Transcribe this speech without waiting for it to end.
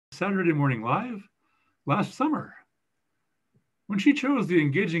Saturday Morning Live last summer. When she chose the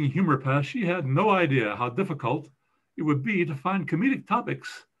engaging humor path, she had no idea how difficult it would be to find comedic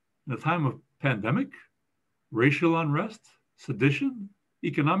topics in a time of pandemic, racial unrest, sedition,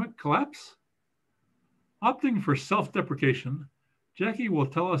 economic collapse. Opting for self-deprecation, Jackie will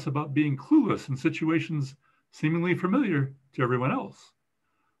tell us about being clueless in situations seemingly familiar to everyone else.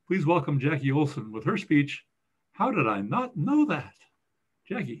 Please welcome Jackie Olson with her speech, How Did I Not Know That?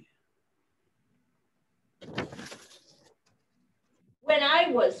 Jackie. When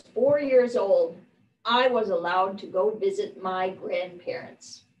I was 4 years old, I was allowed to go visit my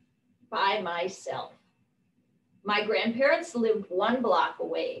grandparents by myself. My grandparents lived 1 block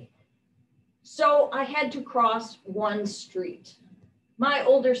away, so I had to cross one street. My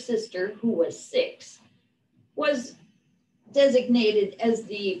older sister, who was 6, was designated as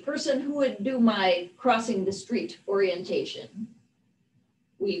the person who would do my crossing the street orientation.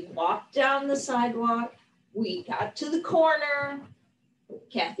 We walked down the sidewalk, we got to the corner.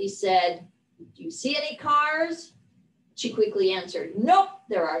 Kathy said, "Do you see any cars?" She quickly answered, "Nope,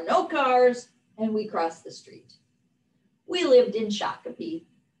 there are no cars," and we crossed the street. We lived in Shakopee.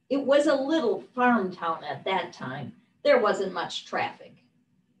 It was a little farm town at that time. There wasn't much traffic.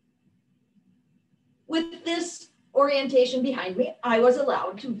 With this orientation behind me, I was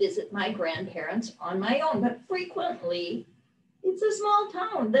allowed to visit my grandparents on my own, but frequently, it's a small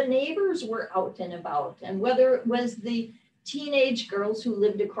town. The neighbors were out and about, and whether it was the teenage girls who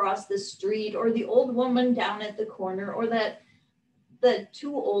lived across the street or the old woman down at the corner or the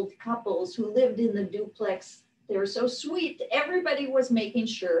 2 old couples who lived in the duplex, they were so sweet. Everybody was making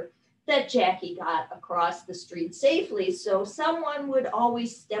sure that Jackie got across the street safely. So someone would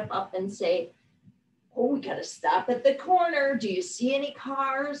always step up and say, "Oh, we got to stop at the corner. Do you see any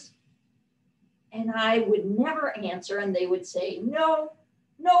cars?" And I would never answer, and they would say, "No,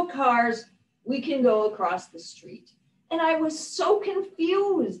 no cars. We can go across the street." And I was so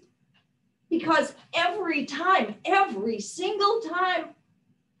confused because every single time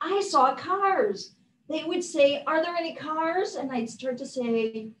I saw cars, they would say, "Are there any cars?" And I'd start to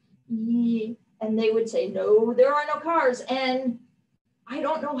say, "Yeah." And they would say, "No, there are no cars." And I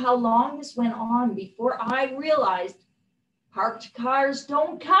don't know how long this went on before I realized parked cars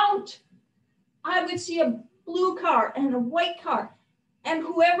don't count. I would see a blue car and a white car, and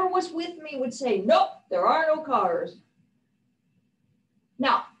whoever was with me would say, "Nope, there are no cars."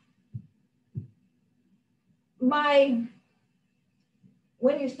 Now,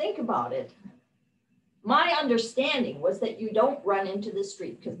 when you think about it, my understanding was that you don't run into the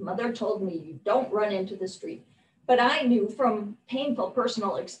street because Mother told me you don't run into the street. But I knew from painful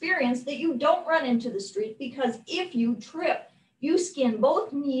personal experience that you don't run into the street because if you trip, you skin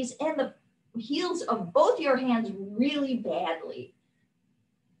both knees and the heels of both your hands really badly.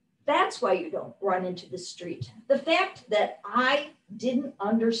 That's why you don't run into the street. The fact that I didn't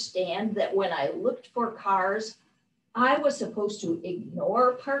understand that when I looked for cars, I was supposed to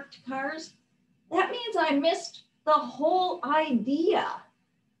ignore parked cars, that means I missed the whole idea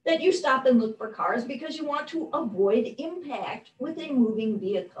that you stop and look for cars because you want to avoid impact with a moving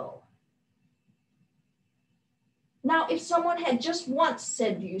vehicle. Now, if someone had just once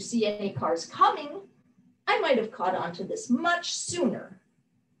said, "Do you see any cars coming?" I might have caught on to this much sooner.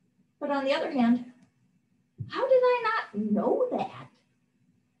 But on the other hand, how did I not know that?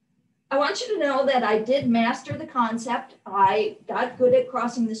 I want you to know that I did master the concept. I got good at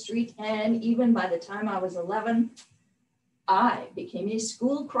crossing the street, and even by the time I was 11, I became a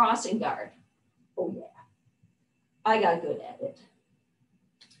school crossing guard. Oh yeah, I got good at it.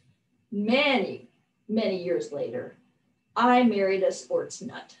 Many years later, I married a sports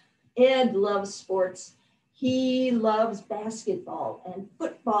nut. Ed loves sports. He loves basketball and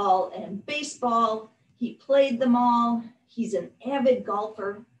football and baseball. He played them all. He's an avid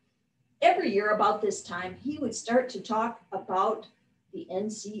golfer. Every year about this time, he would start to talk about the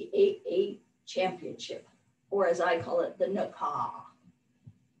NCAA championship, or as I call it, the NCAA.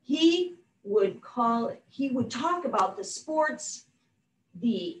 He would talk about the sports,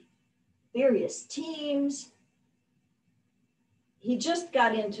 the various teams. He just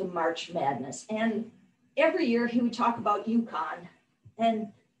got into March Madness, and every year he would talk about UConn,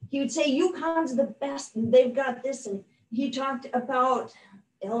 and he would say UConn's the best and they've got this. And he talked about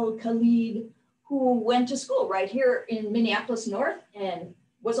El Khalid, who went to school right here in Minneapolis North and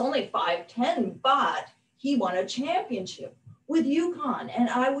was only 5'10", but he won a championship with UConn. And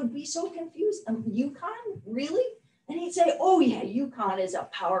I would be so confused. UConn, really? And he'd say, "Oh yeah, UConn is a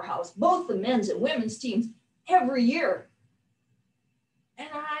powerhouse, both the men's and women's teams every year." And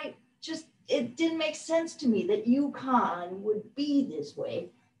it didn't make sense to me that UConn would be this way.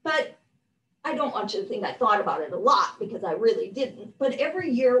 But I don't want you to think I thought about it a lot, because I really didn't. But every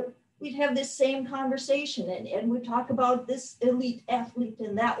year we'd have this same conversation, and we'd talk about this elite athlete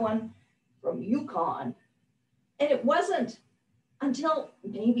and that one from Yukon. And it wasn't until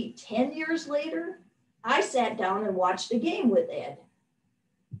maybe 10 years later, I sat down and watched a game with Ed.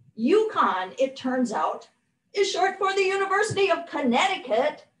 Yukon, it turns out, is short for the University of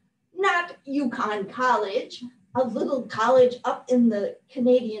Connecticut, not Yukon College, a little college up in the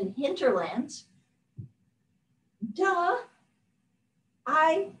Canadian hinterlands. Duh.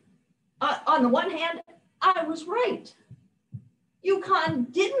 On the one hand, I was right. Yukon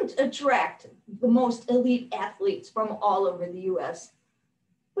didn't attract the most elite athletes from all over the US.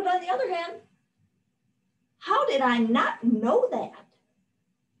 But on the other hand, how did I not know that?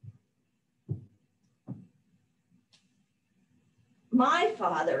 My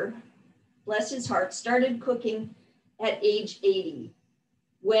father, bless his heart, started cooking at age 80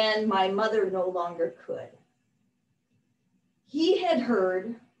 when my mother no longer could. He had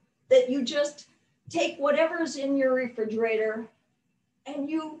heard that you just take whatever's in your refrigerator and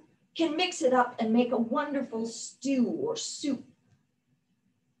you can mix it up and make a wonderful stew or soup.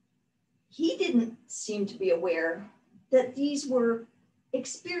 He didn't seem to be aware that these were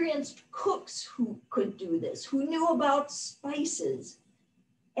experienced cooks who could do this, who knew about spices.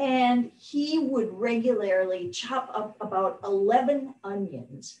 And he would regularly chop up about 11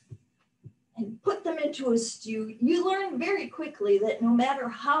 onions and put them into a stew. You learn very quickly that no matter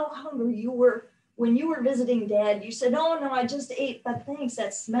how hungry you were, when you were visiting Dad, you said, "Oh no, I just ate, but thanks,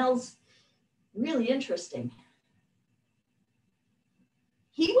 that smells really interesting."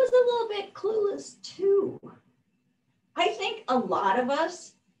 He was a little bit clueless too. I think a lot of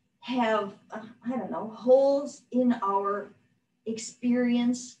us have, holes in our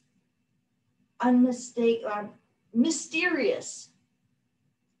experience, mysterious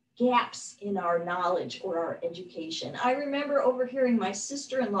gaps in our knowledge or our education. I remember overhearing my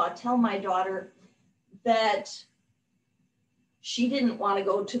sister-in-law tell my daughter that she didn't want to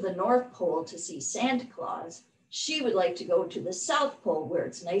go to the North Pole to see Santa Claus. She would like to go to the South Pole where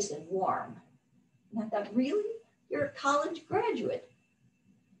it's nice and warm. And I thought, really? You're a college graduate.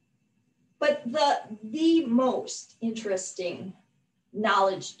 But the most interesting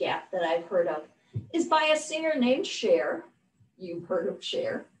knowledge gap that I've heard of is by a singer named Cher. You've heard of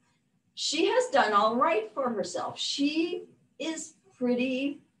Cher. She has done all right for herself. She is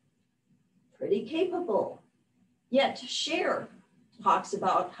pretty capable. Yet Cher talks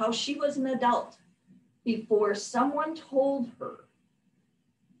about how she was an adult before someone told her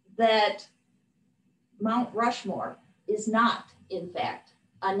that Mount Rushmore is not, in fact,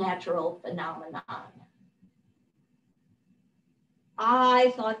 a natural phenomenon.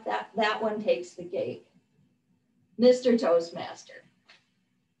 I thought that one takes the cake. Mr. Toastmaster.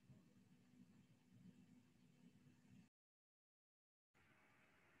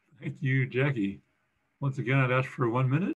 Thank you, Jackie. Once again, I'd ask for 1 minute.